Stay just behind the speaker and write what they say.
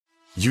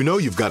You know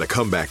you've got a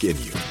comeback in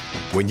you.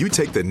 When you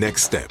take the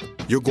next step,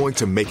 you're going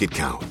to make it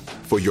count.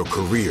 For your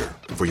career,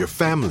 for your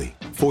family,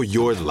 for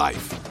your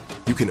life.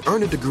 You can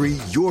earn a degree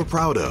you're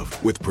proud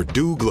of with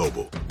Purdue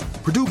Global.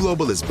 Purdue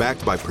Global is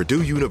backed by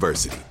Purdue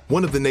University,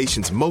 one of the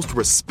nation's most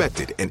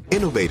respected and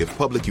innovative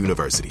public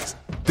universities.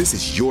 This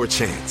is your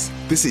chance.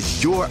 This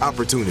is your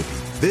opportunity.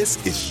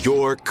 This is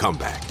your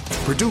comeback.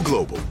 Purdue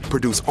Global,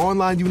 Purdue's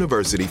online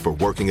university for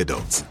working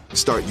adults.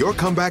 Start your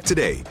comeback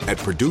today at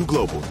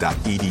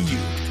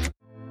purdueglobal.edu.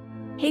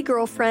 Hey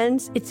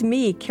girlfriends, it's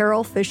me,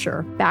 Carol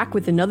Fisher, back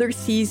with another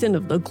season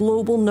of the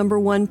global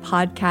 #1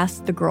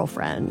 podcast, The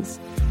Girlfriends.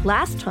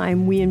 Last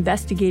time, we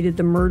investigated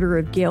the murder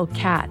of Gail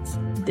Katz.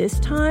 This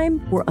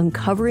time, we're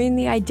uncovering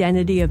the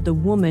identity of the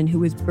woman who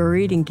was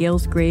buried in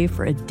Gail's grave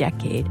for a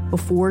decade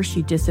before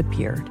she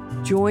disappeared.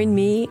 Join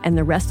me and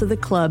the rest of the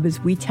club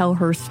as we tell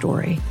her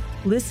story.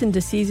 Listen to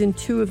Season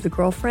 2 of The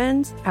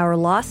Girlfriends, Our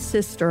Lost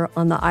Sister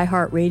on the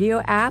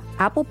iHeartRadio app,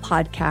 Apple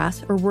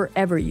Podcasts, or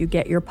wherever you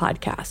get your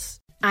podcasts.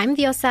 I'm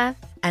Diosa.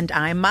 And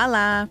I'm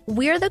Mala.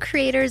 We're the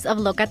creators of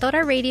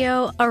Locatora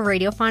Radio, a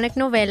radiophonic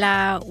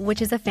novela,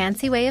 which is a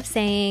fancy way of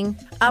saying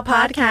a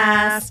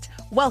podcast.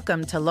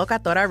 Welcome to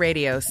Locatora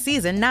Radio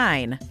Season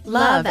 9.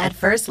 Love at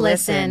First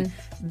Listen.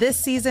 This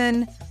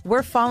season,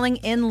 we're falling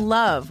in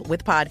love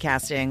with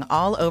podcasting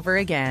all over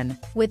again.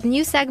 With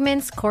new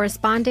segments,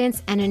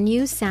 correspondence, and a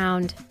new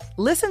sound.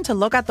 Listen to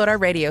Locatora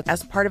Radio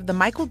as part of the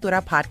My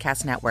Cultura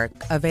Podcast Network,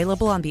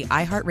 available on the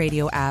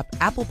iHeartRadio app,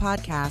 Apple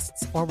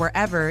Podcasts, or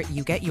wherever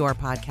you get your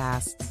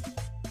podcasts.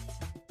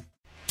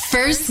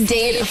 First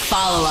Date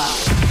Follow-Up.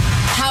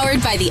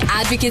 Powered by the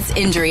Advocates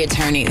Injury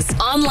Attorneys.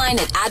 Online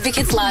at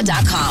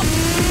advocateslaw.com.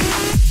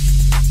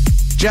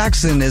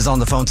 Jackson is on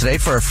the phone today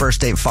for a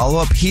first date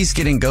follow-up. He's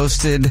getting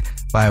ghosted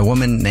by a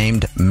woman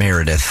named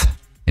Meredith,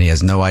 and he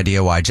has no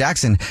idea why.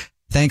 Jackson,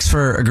 thanks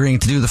for agreeing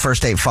to do the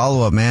first date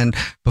follow-up, man.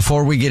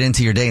 Before we get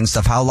into your date and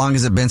stuff, how long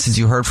has it been since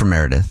you heard from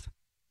Meredith?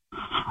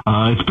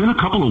 It's been a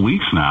couple of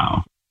weeks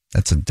now.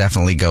 That's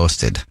definitely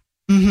ghosted.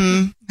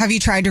 Mm-hmm. Have you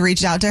tried to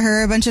reach out to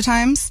her a bunch of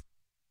times?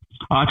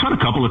 I tried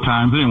a couple of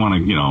times. I didn't want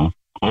to,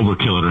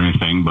 overkill it or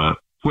anything, but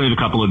waited a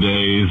couple of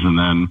days and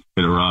then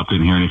hit her up,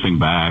 didn't hear anything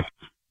back.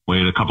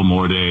 Waited a couple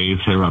more days,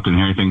 hit her up, didn't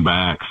hear anything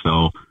back.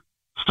 So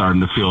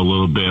starting to feel a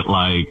little bit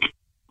like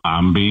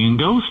I'm being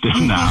ghosted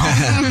now.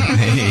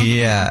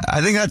 Yeah,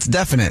 I think that's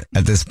definite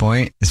at this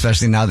point,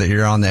 especially now that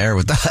you're on the air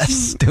with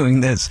us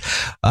doing this.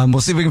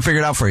 We'll see if we can figure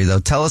it out for you, though.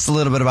 Tell us a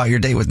little bit about your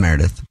date with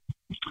Meredith.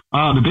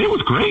 The date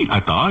was great,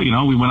 I thought.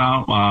 We went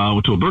out,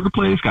 went to a burger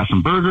place, got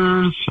some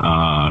burgers.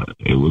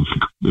 It was,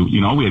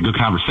 we had good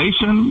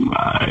conversation.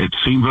 It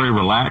seemed very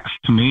relaxed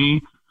to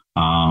me.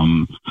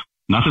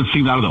 Nothing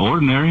seemed out of the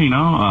ordinary, The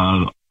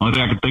only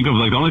thing I could think of,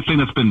 the only thing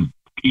that's been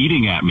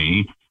eating at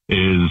me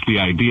is the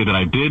idea that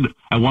I did,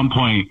 at one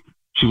point,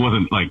 she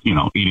wasn't,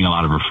 eating a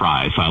lot of her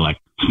fries. So I,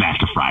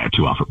 snatched a fry or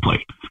two off her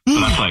plate. So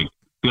that's,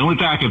 the only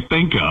thing I could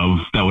think of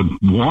that would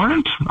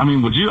warrant,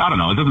 would you? I don't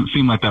know. It doesn't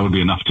seem like that would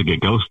be enough to get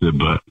ghosted,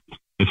 but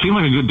it seemed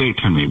like a good date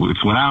to me. We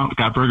just went out,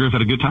 got burgers,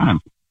 had a good time.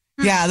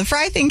 Yeah, the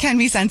fry thing can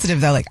be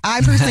sensitive, though. I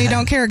personally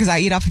don't care because I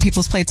eat off of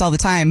people's plates all the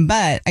time,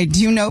 but I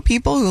do know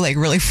people who,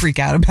 really freak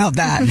out about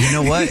that. You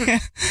know what?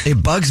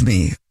 It bugs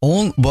me.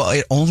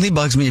 It only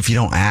bugs me if you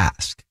don't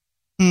ask.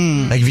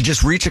 If you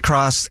just reach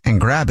across and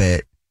grab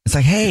it, it's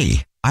like,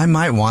 hey, I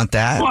might want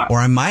that, or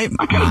I might.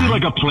 I kind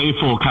of did a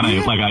playful kind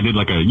of, I did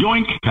a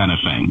yoink kind of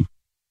thing.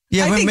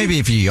 Yeah, but maybe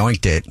if you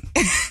yoinked it.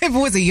 If it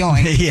was a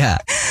yoink. Yeah.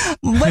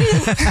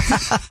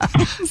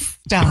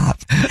 Stop.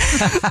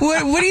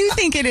 What do you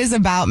think it is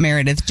about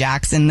Meredith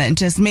Jackson that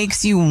just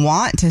makes you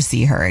want to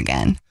see her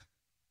again?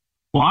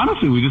 Well,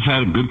 honestly, we just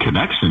had a good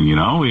connection,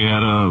 We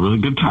had a really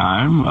good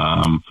time.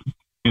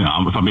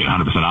 If I'm being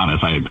 100%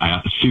 honest,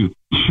 she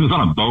was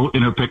on a boat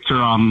in her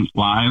picture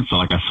online, so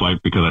I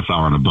swiped because I saw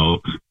her on a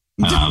boat.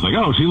 And I was like,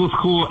 oh, she looks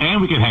cool,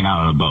 and we can hang out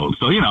on a boat.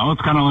 So,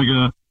 it's kind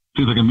of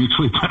seems like a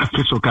mutually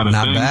beneficial kind of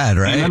thing. Not bad,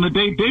 right? And then the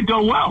date did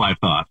go well, I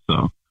thought.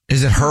 So,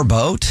 is it her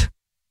boat?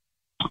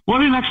 Well,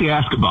 I didn't actually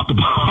ask about the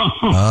boat.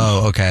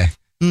 Oh, okay.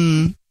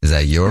 Is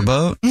that your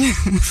boat?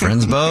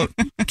 Friend's boat?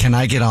 Can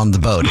I get on the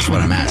boat is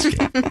what I'm asking.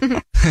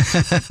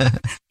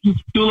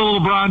 Do a little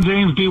LeBron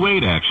James D.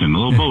 Wade action, a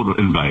little boat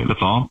invite,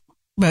 that's all.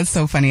 That's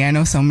so funny. I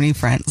know so many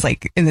friends,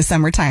 in the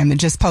summertime, that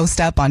just post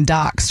up on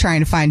docks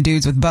trying to find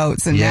dudes with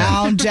boats. And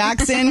now,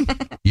 Jackson,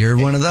 you're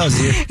one of those.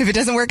 If it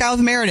doesn't work out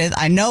with Meredith,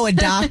 I know a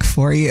dock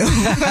for you.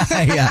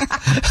 Yeah.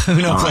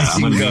 No place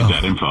you can go.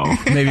 That info.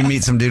 Maybe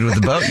meet some dude with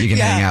a boat you can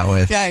hang out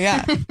with.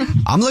 Yeah.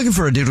 I'm looking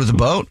for a dude with a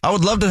boat. I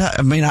would love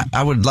to.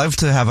 I would love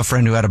to have a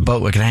friend who had a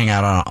boat we could hang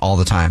out on all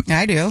the time.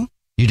 I do.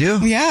 You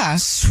do? Yeah.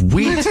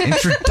 Sweet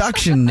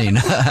introduction,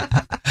 Nina.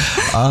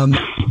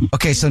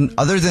 Okay, so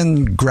other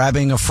than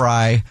grabbing a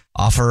fry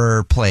off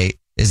her plate,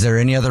 is there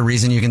any other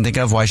reason you can think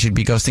of why she'd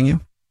be ghosting you?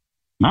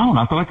 No,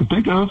 not that I could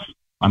think of.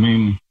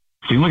 Seemed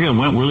like it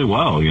went really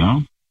well,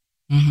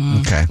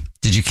 Mm-hmm. Okay.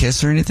 Did you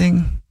kiss or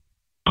anything?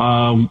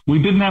 We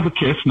didn't have a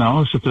kiss,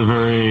 no. It's just a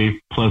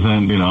very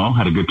pleasant,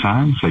 had a good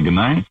time. Say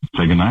goodnight.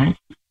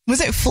 Was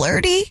it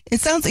flirty?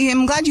 It sounds like,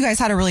 I'm glad you guys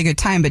had a really good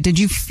time, but did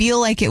you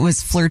feel like it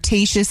was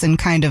flirtatious and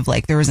kind of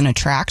like there was an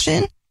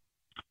attraction?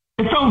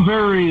 It felt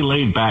very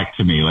laid back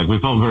to me. Like we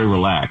felt very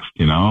relaxed,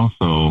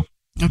 so.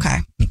 Okay.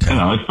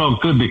 It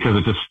felt good because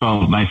it just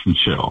felt nice and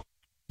chill.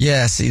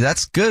 Yeah, see,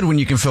 that's good when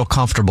you can feel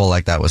comfortable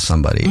like that with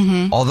somebody.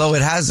 Mm-hmm. Although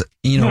it has,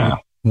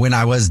 when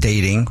I was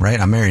dating, right?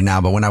 I'm married now,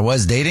 but when I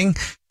was dating,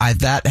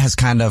 that has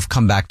kind of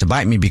come back to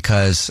bite me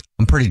because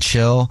I'm pretty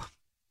chill.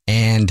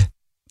 And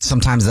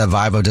sometimes that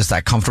vibe of just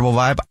that comfortable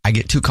vibe, I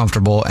get too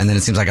comfortable. And then it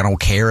seems like I don't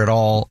care at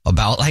all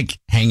about like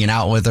hanging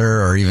out with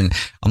her or even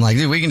I'm like,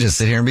 dude, we can just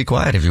sit here and be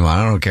quiet if you want.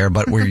 I don't care.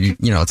 But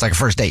it's like a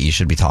first date. You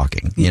should be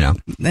talking,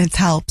 It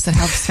helps. It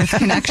helps with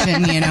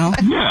connection,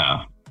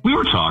 Yeah. We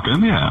were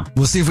talking. Yeah.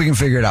 We'll see if we can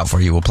figure it out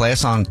for you. We'll play a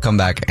song, come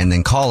back and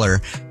then call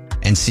her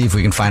and see if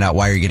we can find out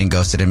why you're getting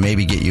ghosted and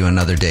maybe get you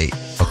another date.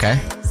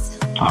 Okay.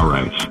 All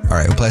right.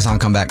 We'll play a song,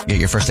 come back, get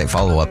your first date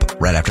follow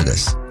up right after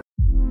this.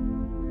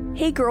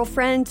 Hey,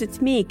 girlfriends, it's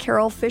me,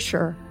 Carol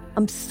Fisher.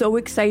 I'm so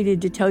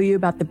excited to tell you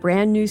about the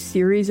brand new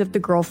series of The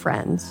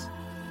Girlfriends.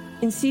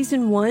 In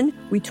season 1,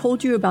 we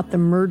told you about the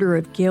murder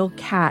of Gail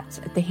Katz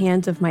at the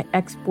hands of my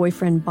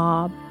ex-boyfriend,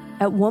 Bob.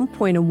 At one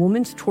point, a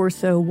woman's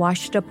torso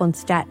washed up on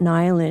Staten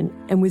Island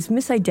and was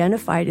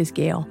misidentified as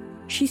Gail.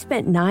 She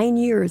spent 9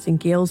 years in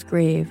Gail's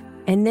grave,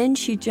 and then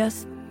she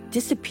just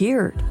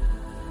disappeared.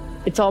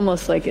 It's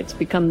almost like it's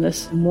become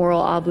this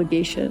moral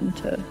obligation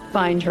to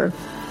find her.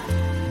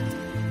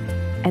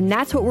 And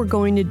that's what we're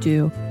going to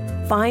do.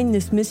 Find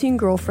this missing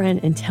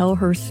girlfriend and tell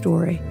her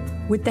story.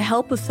 With the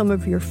help of some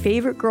of your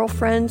favorite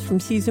girlfriends from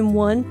season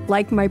 1,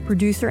 like my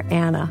producer,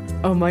 Anna.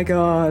 Oh my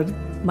God.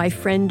 My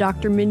friend,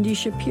 Dr. Mindy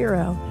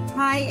Shapiro.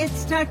 Hi,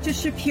 it's Dr.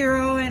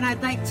 Shapiro, and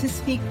I'd like to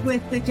speak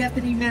with the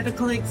deputy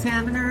medical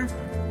examiner.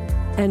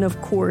 And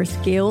of course,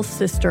 Gail's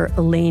sister,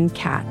 Elaine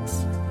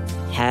Katz.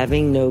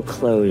 Having no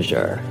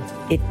closure,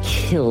 it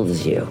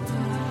kills you.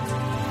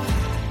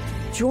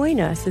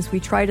 Join us as we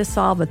try to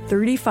solve a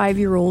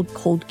 35-year-old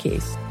cold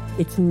case.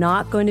 It's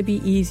not going to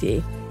be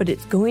easy, but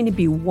it's going to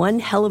be one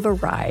hell of a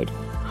ride.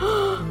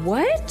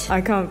 What? I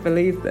can't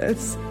believe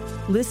this.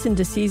 Listen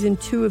to season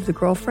 2 of The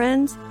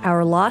Girlfriends,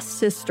 Our Lost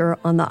Sister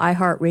on the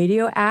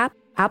iHeartRadio app,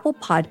 Apple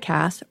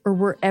Podcasts, or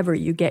wherever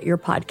you get your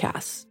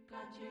podcasts.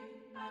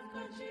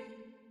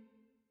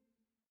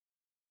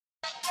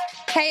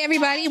 Hey,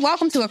 everybody.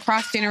 Welcome to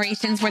Across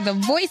Generations, where the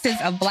voices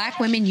of Black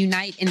women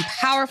unite in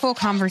powerful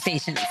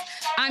conversations.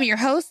 I'm your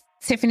host,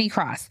 Tiffany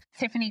Cross.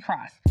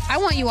 I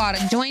want you all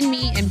to join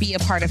me and be a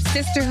part of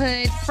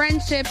sisterhood,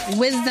 friendship,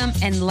 wisdom,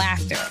 and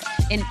laughter.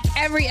 In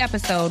every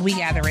episode, we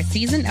gather a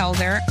seasoned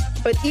elder.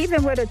 But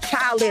even with a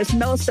child, there's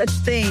no such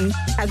thing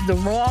as the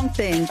wrong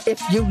thing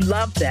if you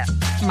love them.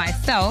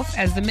 Myself,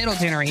 as the middle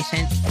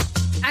generation.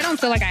 I don't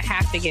feel like I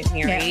have to get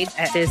married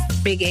at this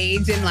big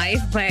age in life,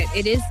 but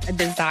it is a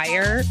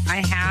desire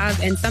I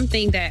have and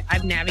something that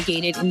I've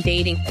navigated in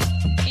dating.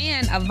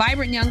 And a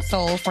vibrant young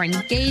soul for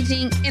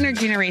engaging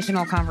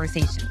intergenerational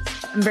conversations.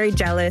 I'm very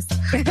jealous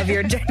of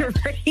your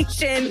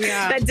generation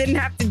that didn't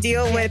have to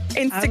deal with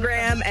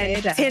Instagram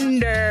and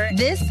Tinder.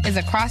 This is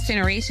Across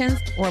Generations,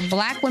 where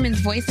Black women's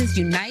voices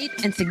unite,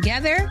 and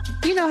together,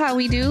 you know how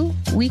we do,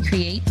 we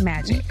create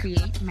magic.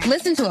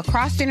 Listen to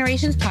Across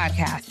Generations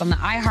podcast on the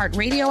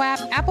iHeartRadio app,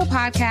 Apple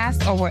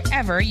Podcasts, or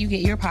wherever you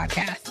get your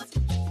podcasts.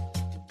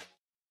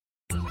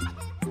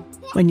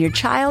 When your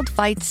child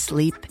fights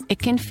sleep, it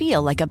can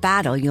feel like a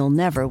battle you'll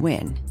never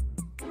win.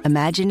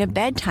 Imagine a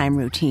bedtime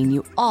routine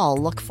you all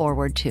look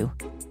forward to,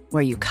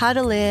 where you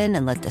cuddle in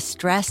and let the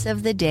stress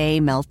of the day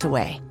melt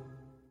away.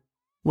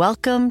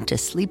 Welcome to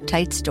Sleep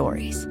Tight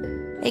Stories,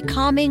 a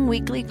calming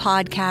weekly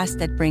podcast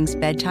that brings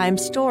bedtime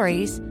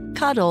stories,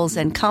 cuddles,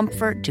 and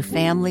comfort to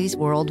families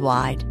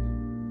worldwide.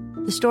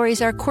 The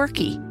stories are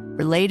quirky,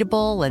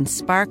 relatable, and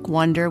spark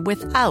wonder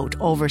without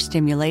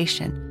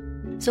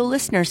overstimulation, so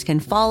listeners can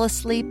fall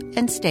asleep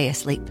and stay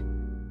asleep.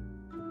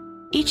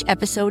 Each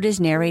episode is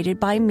narrated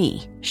by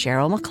me,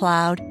 Cheryl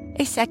McLeod,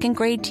 a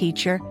second-grade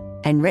teacher,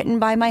 and written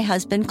by my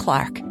husband,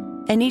 Clark,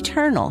 an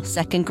eternal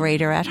second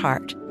grader at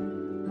heart.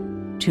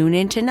 Tune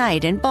in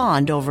tonight and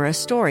bond over a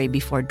story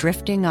before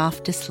drifting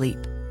off to sleep.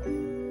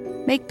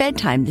 Make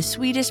bedtime the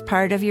sweetest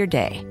part of your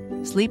day.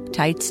 Sleep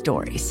Tight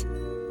Stories.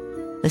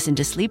 Listen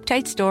to Sleep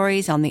Tight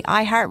Stories on the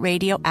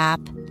iHeartRadio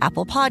app,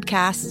 Apple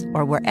Podcasts,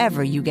 or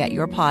wherever you get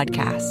your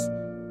podcasts.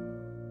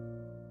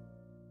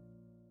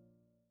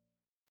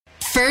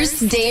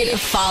 First Date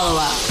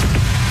Follow-Up.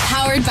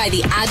 Powered by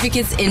the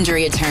Advocates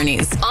Injury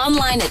Attorneys.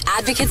 Online at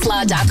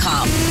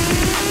advocateslaw.com.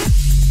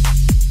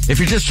 If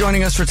you're just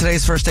joining us for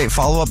today's First Date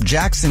Follow-Up,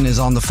 Jackson is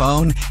on the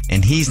phone,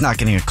 and he's not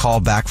getting a call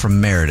back from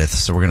Meredith,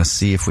 so we're going to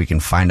see if we can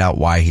find out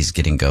why he's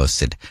getting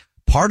ghosted.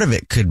 Part of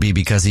it could be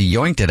because he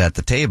yoinked it at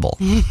the table.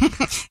 He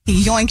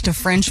yoinked a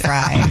French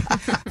fry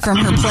from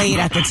her plate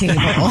at the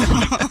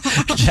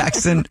table.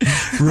 Jackson,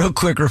 real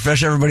quick,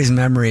 refresh everybody's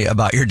memory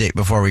about your date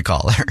before we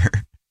call her.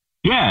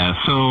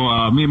 Yeah,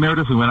 so me and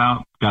Meredith, we went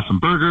out, got some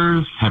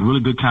burgers, had a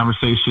really good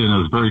conversation. It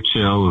was very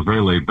chill. It was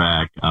very laid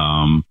back.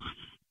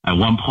 At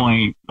one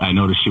point, I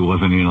noticed she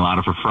wasn't eating a lot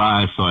of her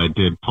fries, so I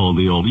did pull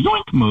the old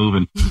yoink move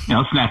and,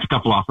 snatch a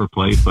couple off her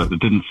plate, but it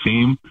didn't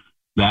seem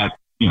that,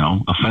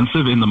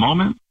 offensive in the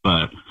moment.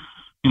 But,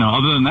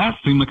 other than that, it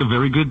seemed like a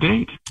very good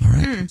date. All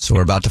right. So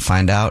we're about to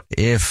find out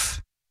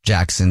if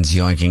Jackson's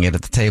yoinking it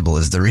at the table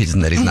is the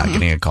reason that he's not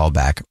getting a call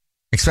back.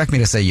 Expect me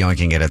to say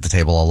yoinking it at the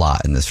table a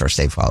lot in this first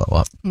date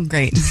follow-up.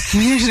 Great.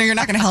 You're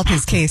not going to help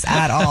his case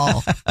at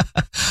all.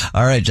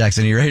 All right,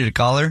 Jackson, are you ready to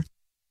call her?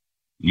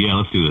 Yeah,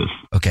 let's do this.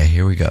 Okay,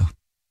 here we go.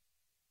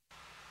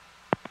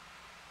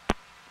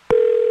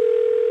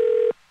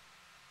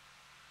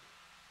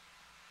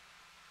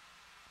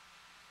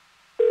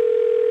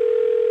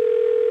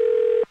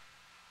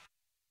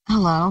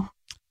 Hello.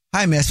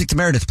 Hi, may I speak to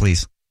Meredith,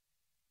 please?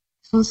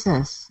 Who's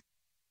this?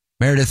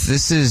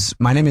 Meredith,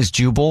 my name is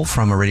Jubal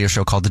from a radio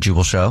show called The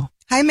Jubal Show.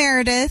 Hi,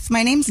 Meredith.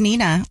 My name's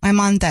Nina. I'm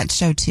on that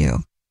show, too.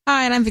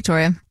 Hi, and I'm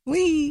Victoria.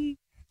 Wee.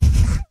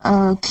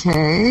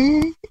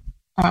 Okay. Did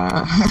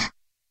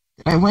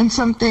I win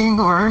something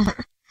or?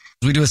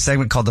 We do a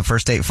segment called the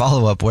First Date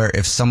Follow-Up where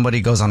if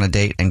somebody goes on a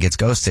date and gets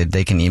ghosted,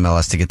 they can email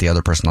us to get the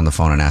other person on the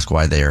phone and ask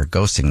why they are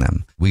ghosting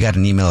them. We got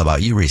an email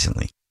about you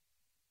recently.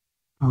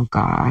 Oh,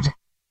 God.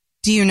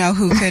 Do you know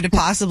who could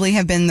possibly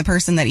have been the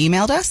person that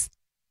emailed us?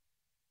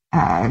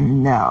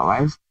 No.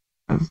 I've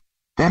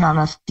been on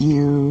a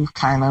few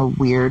kind of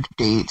weird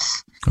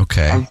dates.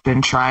 Okay. I've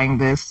been trying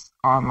this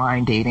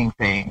online dating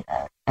thing.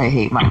 I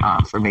hate my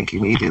aunt for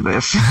making me do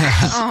this.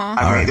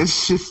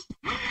 It's just,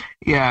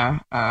 yeah.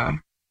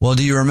 Well,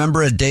 do you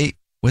remember a date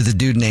with a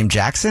dude named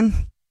Jackson?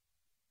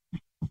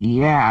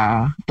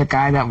 Yeah. The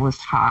guy that was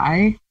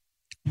high.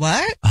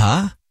 What?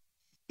 Huh?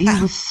 He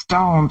was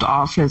stoned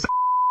off his.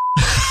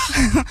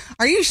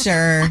 Are you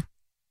sure?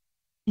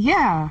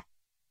 Yeah.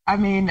 I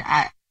mean,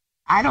 I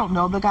don't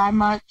know the guy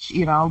much,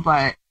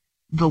 but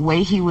the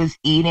way he was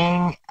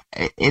eating,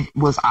 it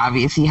was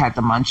obvious he had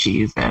the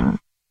munchies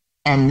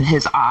and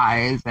his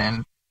eyes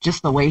and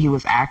just the way he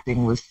was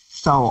acting was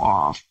so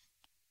off.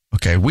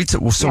 Okay. We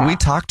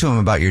talked to him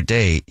about your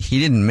date. He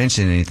didn't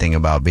mention anything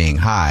about being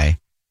high.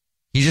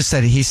 He just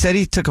said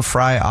he took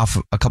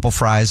a couple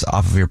fries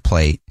off of your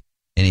plate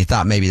and he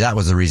thought maybe that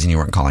was the reason you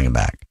weren't calling him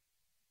back.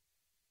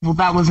 Well,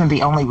 that wasn't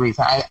the only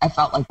reason. I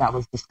felt like that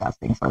was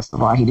disgusting. First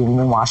of all, he didn't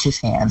even wash his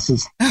hands.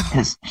 His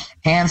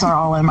hands are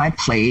all in my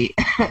plate.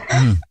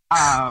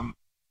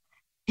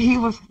 He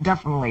was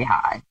definitely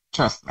high.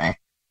 Trust me.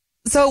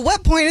 So at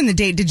what point in the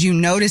date did you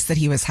notice that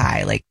he was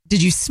high? Like,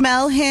 did you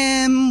smell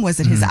him?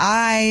 Was it his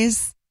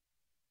eyes?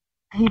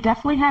 He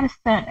definitely had a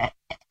scent.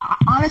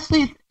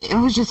 Honestly, it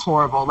was just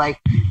horrible.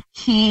 Like,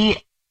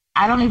 I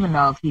don't even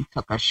know if he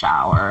took a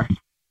shower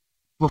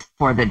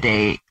before the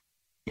date.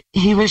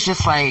 He was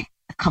just like,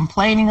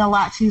 complaining a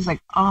lot. She's like,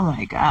 oh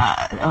my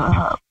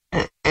God.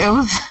 It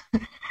was,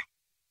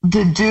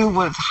 the dude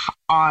was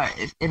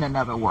in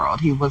another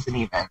world. He wasn't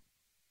even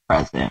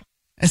present.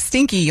 A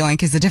stinky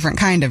yoink is a different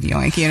kind of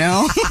yoink,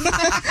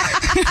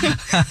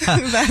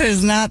 That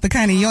is not the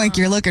kind of yoink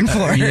you're looking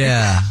for.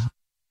 Yeah.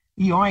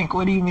 Yoink,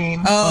 what do you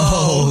mean?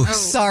 Oh.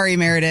 Sorry,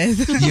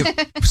 Meredith.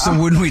 So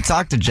when we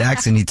talked to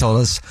Jackson, he told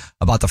us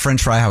about the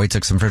French fry, how he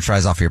took some French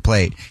fries off your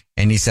plate.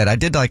 And he said, I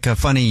did like a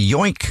funny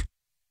yoink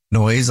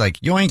noise, like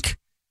yoink.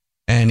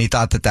 And he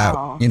thought that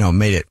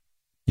made it,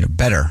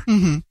 better.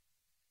 Mm-hmm.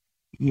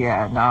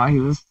 Yeah, no, he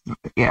was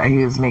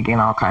making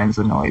all kinds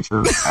of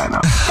noises.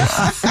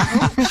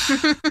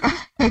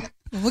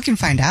 We can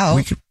find out.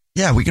 We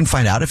can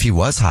find out if he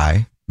was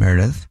high,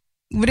 Meredith.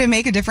 Would it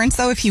make a difference,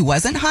 though, if he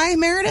wasn't high,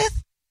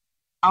 Meredith?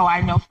 Oh,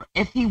 I know.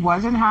 If he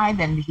wasn't high,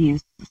 then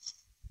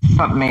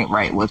something ain't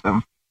right with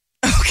him.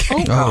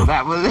 Okay. So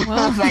that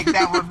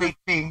would make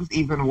things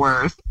even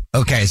worse.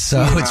 Okay,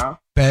 so it's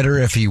better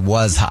if he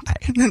was high.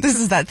 This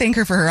is that thank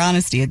her for her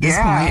honesty at this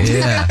point.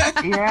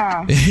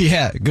 Yeah.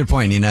 Yeah, good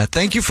point, Nina.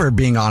 Thank you for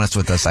being honest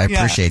with us. I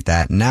appreciate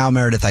that. Now,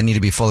 Meredith, I need to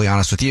be fully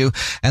honest with you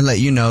and let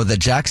you know that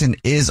Jackson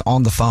is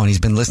on the phone. He's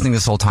been listening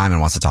this whole time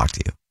and wants to talk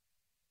to you.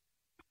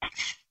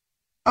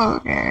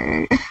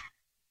 Okay.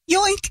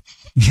 Yoink.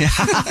 Yeah.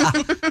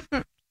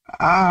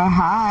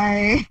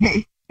 Hi.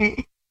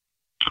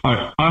 All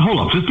right,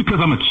 hold up. Just because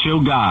I'm a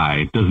chill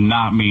guy does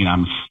not mean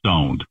I'm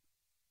stoned.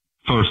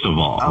 First of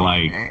all,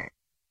 okay.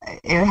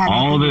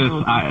 All this,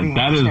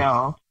 that is,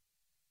 chill.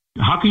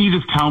 How can you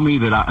just tell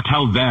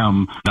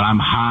them that I'm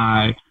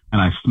high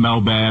and I smell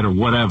bad or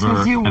whatever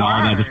all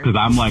that just because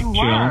I'm like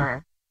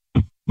chill?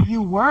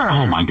 You were.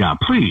 Oh my God,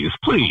 please.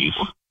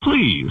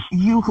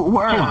 You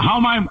were. How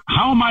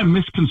am I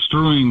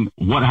misconstruing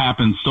what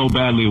happened so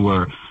badly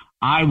where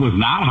I was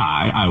not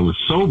high, I was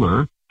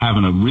sober,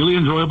 having a really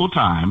enjoyable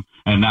time,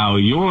 and now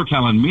you're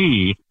telling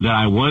me that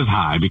I was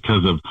high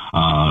because of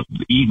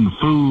eating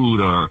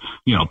food or,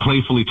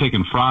 playfully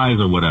taking fries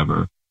or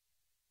whatever.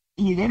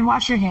 You didn't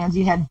wash your hands.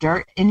 You had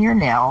dirt in your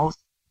nails.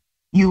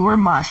 You were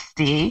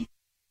musty.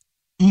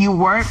 You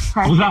weren't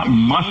present was that in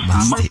musty?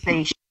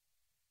 Conversation.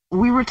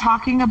 We were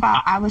talking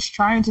about, I was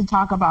trying to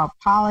talk about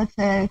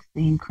politics,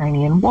 the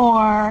Ukrainian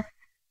war.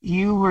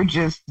 You were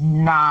just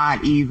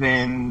not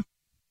even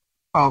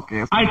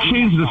focus. I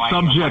change the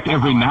subject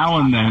every now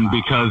and then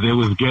because it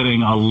was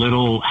getting a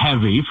little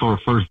heavy for a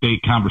first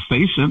date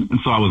conversation. And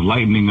so I was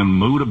lightening the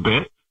mood a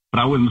bit, but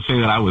I wouldn't say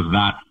that I was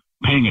not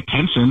paying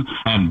attention.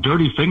 And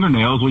dirty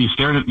fingernails, well, you're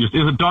staring at, it's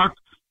a dark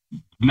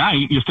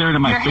night, you're staring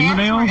at my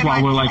fingernails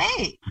while we're like,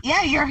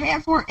 yeah, your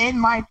hands were in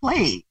my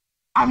plate.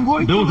 I'm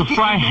going there to was a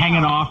fry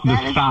hanging off the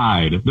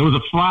side. There was a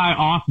fry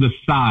off the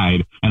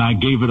side, and I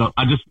gave it a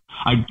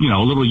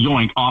little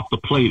yoink off the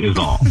plate is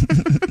all.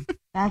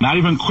 Not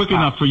even quick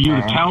enough for you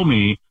to tell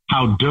me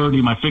how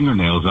dirty my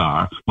fingernails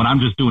are when I'm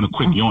just doing a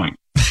quick yoink.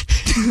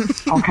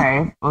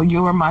 Okay, well,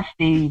 you were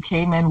musty. You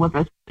came in with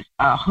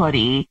a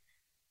hoodie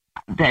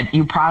that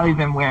you probably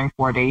been wearing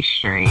 4 days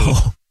straight.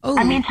 Oh.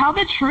 I mean, tell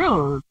the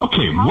truth.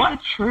 Okay, tell what?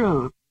 The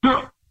truth.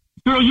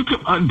 Girl, you could,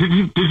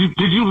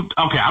 did you,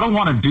 okay, I don't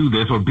want to do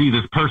this or be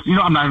this person. You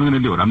know, I'm not even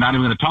going to do it. I'm not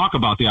even going to talk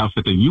about the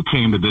outfit that you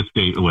came to this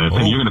date with,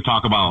 and you're going to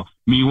talk about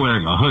me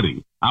wearing a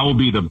hoodie. I will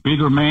be the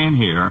bigger man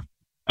here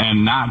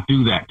and not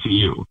do that to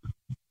you.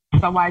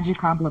 So why'd you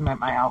compliment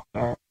my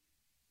outfit?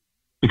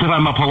 Because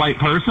I'm a polite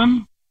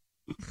person?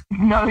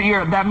 No,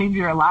 that means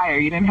you're a liar.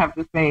 You didn't have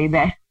to say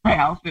that my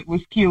outfit was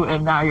cute,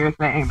 and now you're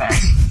saying that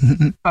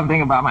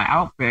something about my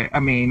outfit. I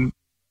mean...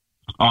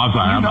 Oh, I'm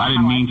sorry. I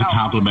didn't mean to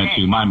compliment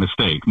you. My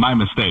mistake.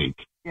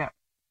 Yeah.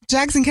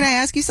 Jackson, can I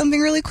ask you something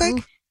really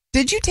quick?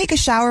 Did you take a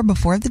shower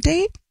before the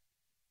date?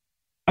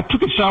 I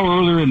took a shower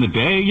earlier in the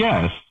day,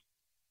 yes.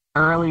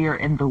 Earlier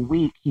in the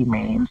week, he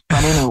means.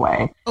 But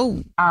anyway.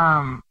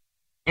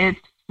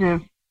 It's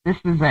just, this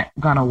isn't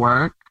going to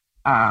work.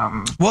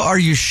 Well, are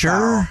you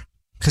sure?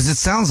 Because it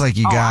sounds like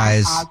you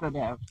guys... I'm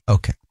positive.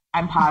 Okay.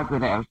 I'm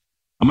positive.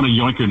 I'm going to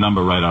yoink your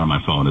number right out of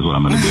my phone is what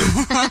I'm going to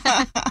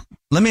do.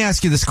 Let me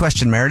ask you this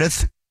question,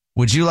 Meredith.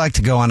 Would you like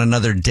to go on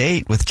another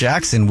date with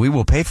Jackson? We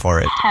will pay for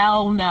it.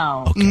 Hell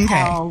no. Okay.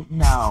 Hell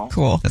no.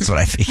 Cool. That's what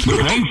I figured.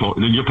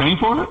 You're paying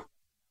for it?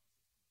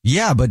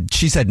 Yeah, but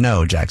she said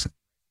no, Jackson.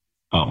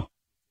 Oh.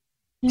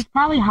 He's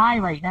probably high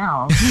right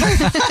now.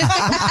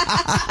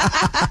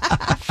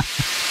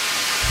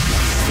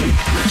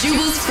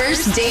 Jubal's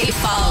first date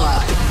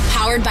follow-up.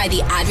 Powered by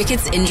the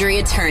Advocates Injury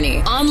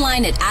Attorney.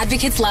 Online at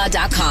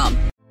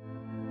advocateslaw.com.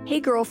 Hey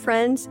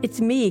girlfriends,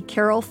 it's me,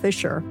 Carol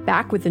Fisher,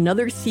 back with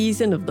another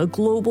season of the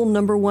global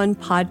 #1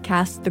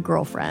 podcast, The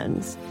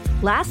Girlfriends.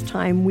 Last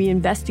time, we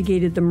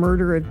investigated the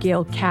murder of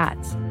Gail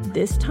Katz.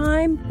 This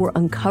time, we're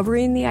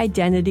uncovering the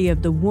identity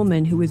of the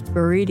woman who was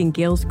buried in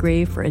Gail's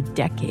grave for a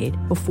decade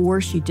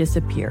before she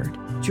disappeared.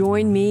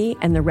 Join me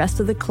and the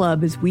rest of the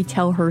club as we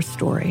tell her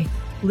story.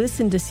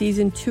 Listen to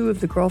Season 2 of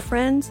The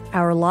Girlfriends,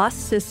 Our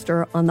Lost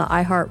Sister on the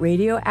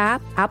iHeartRadio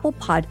app, Apple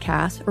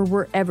Podcasts, or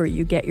wherever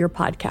you get your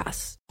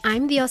podcasts.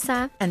 I'm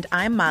Diosa. And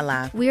I'm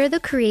Mala. We are the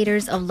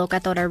creators of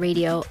Locatora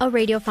Radio, a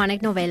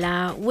radiophonic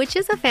novela, which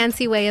is a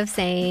fancy way of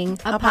saying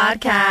a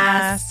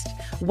podcast.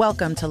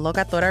 Welcome to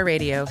Locatora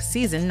Radio,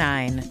 Season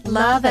 9.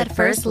 Love at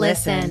first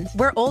listen.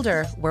 We're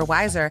older, we're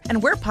wiser,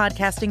 and we're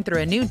podcasting through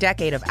a new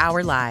decade of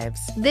our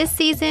lives. This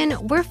season,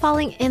 we're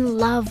falling in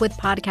love with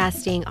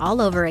podcasting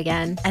all over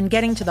again. And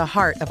getting to the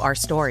heart of our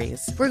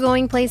stories. We're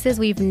going places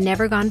we've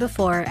never gone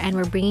before, and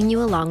we're bringing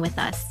you along with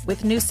us.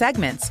 With new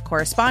segments,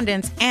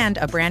 correspondence, and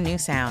a brand new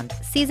sound.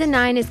 Season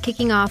 9 is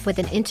kicking off with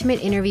an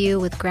intimate interview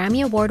with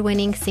Grammy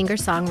Award-winning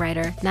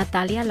singer-songwriter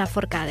Natalia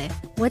Lafourcade.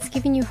 What's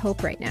giving you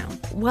hope right now?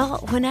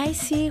 Well, when I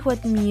see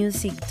what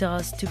music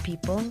does to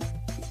people,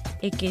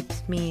 it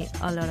gives me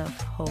a lot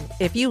of hope.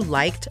 If you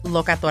liked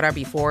Locatora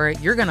before,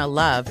 you're going to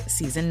love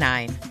Season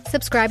 9.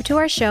 Subscribe to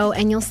our show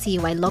and you'll see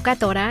why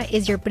Locatora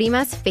is your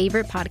prima's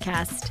favorite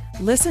podcast.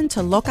 Listen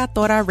to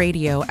Locatora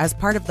Radio as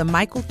part of the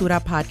My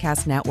Cultura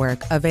Podcast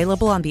Network,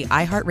 available on the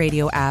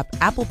iHeartRadio app,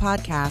 Apple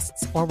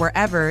Podcasts, or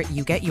wherever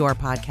you get your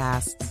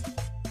podcasts.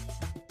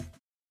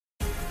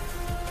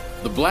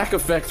 The Black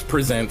Effect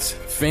presents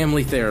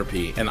Family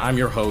Therapy, and I'm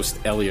your host,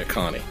 Elia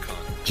Connie.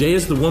 Jay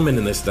is the woman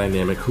in this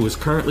dynamic who is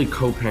currently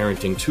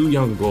co-parenting 2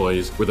 young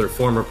boys with her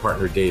former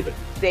partner, David.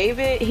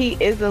 David, he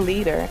is a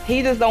leader.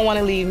 He just don't want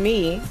to leave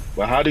me.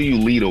 But how do you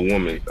lead a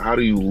woman? How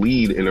do you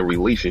lead in a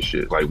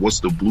relationship? Like,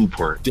 what's the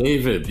blueprint?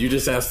 David, you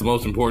just asked the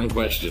most important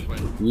question.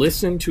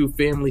 Listen to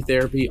Family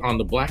Therapy on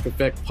the Black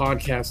Effect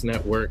Podcast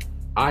Network,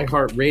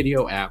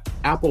 iHeartRadio app,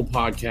 Apple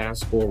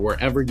Podcasts, or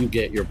wherever you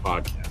get your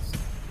podcasts.